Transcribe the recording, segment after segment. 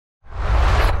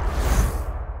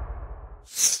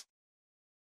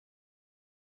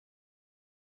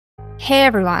Hey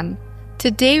everyone!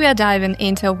 Today we are diving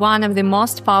into one of the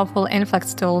most powerful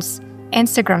Inflact tools,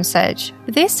 Instagram search.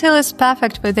 This tool is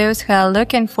perfect for those who are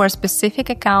looking for specific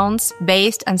accounts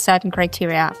based on certain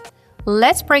criteria.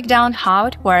 Let's break down how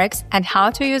it works and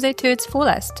how to use it to its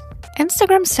fullest.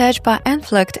 Instagram search by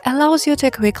Inflact allows you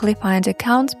to quickly find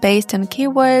accounts based on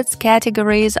keywords,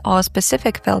 categories, or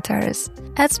specific filters.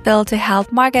 It's built to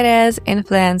help marketers,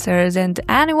 influencers, and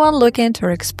anyone looking to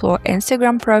explore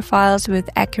Instagram profiles with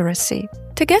accuracy.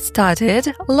 To get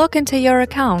started, log into your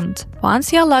account.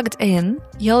 Once you're logged in,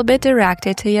 you'll be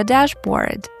directed to your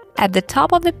dashboard. At the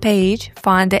top of the page,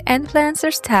 find the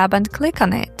Influencers tab and click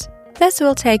on it. This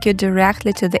will take you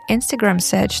directly to the Instagram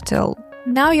search tool.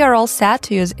 Now you're all set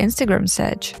to use Instagram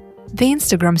search. The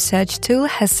Instagram search tool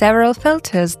has several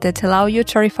filters that allow you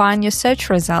to refine your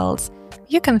search results.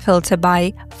 You can filter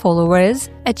by followers,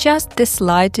 adjust the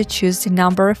slide to choose the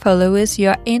number of followers you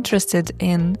are interested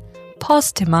in.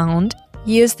 Post amount,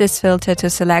 use this filter to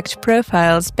select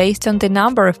profiles based on the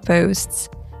number of posts.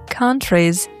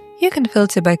 Countries, you can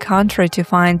filter by country to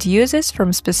find users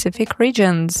from specific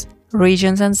regions.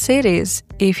 Regions and cities.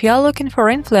 If you are looking for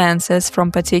influencers from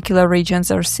particular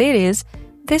regions or cities,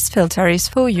 this filter is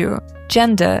for you.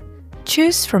 Gender.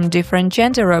 Choose from different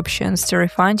gender options to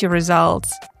refine your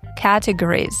results.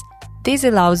 Categories. This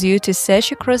allows you to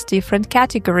search across different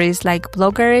categories like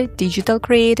blogger, digital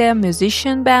creator,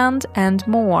 musician, band, and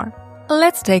more.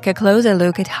 Let's take a closer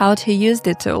look at how to use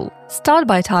the tool. Start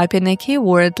by typing a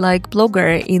keyword like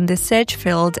blogger in the search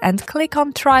field and click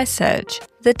on Try Search.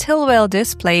 The tool will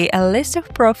display a list of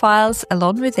profiles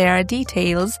along with their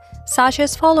details, such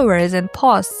as followers and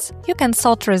posts. You can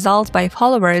sort results by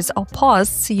followers or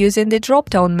posts using the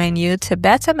drop-down menu to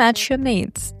better match your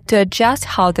needs. To adjust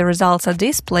how the results are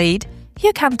displayed,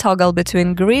 you can toggle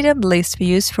between grid and list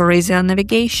views for easier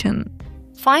navigation.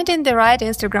 Finding the right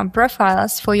Instagram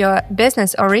profiles for your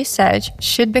business or research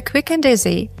should be quick and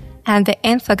easy, and the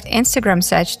Inflact Instagram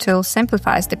search tool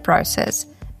simplifies the process,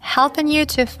 helping you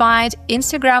to find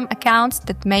Instagram accounts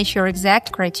that match your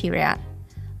exact criteria.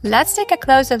 Let's take a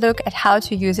closer look at how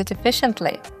to use it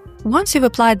efficiently. Once you've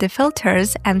applied the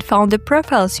filters and found the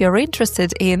profiles you're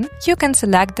interested in, you can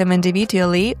select them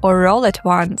individually or all at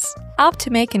once. After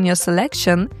making your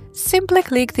selection, simply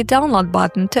click the download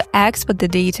button to export the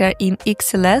data in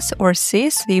XLS or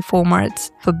CSV formats.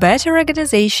 For better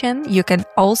organization, you can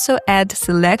also add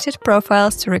selected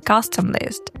profiles to a custom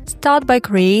list. Start by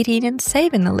creating and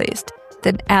saving a list,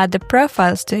 then add the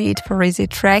profiles to it for easy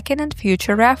tracking and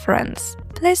future reference.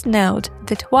 Please note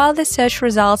that while the search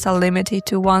results are limited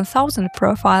to 1000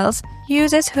 profiles,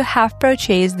 users who have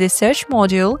purchased the search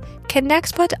module can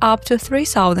export up to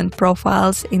 3000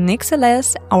 profiles in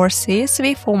XLS or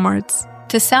CSV formats.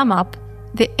 To sum up,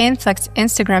 the Inflact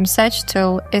Instagram search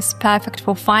tool is perfect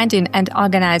for finding and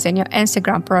organizing your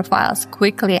Instagram profiles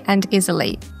quickly and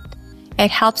easily.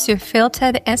 It helps you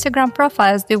filter the Instagram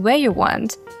profiles the way you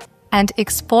want and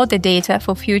export the data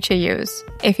for future use.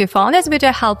 If you found this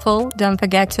video helpful, don't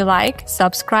forget to like,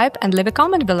 subscribe, and leave a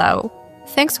comment below.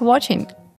 Thanks for watching!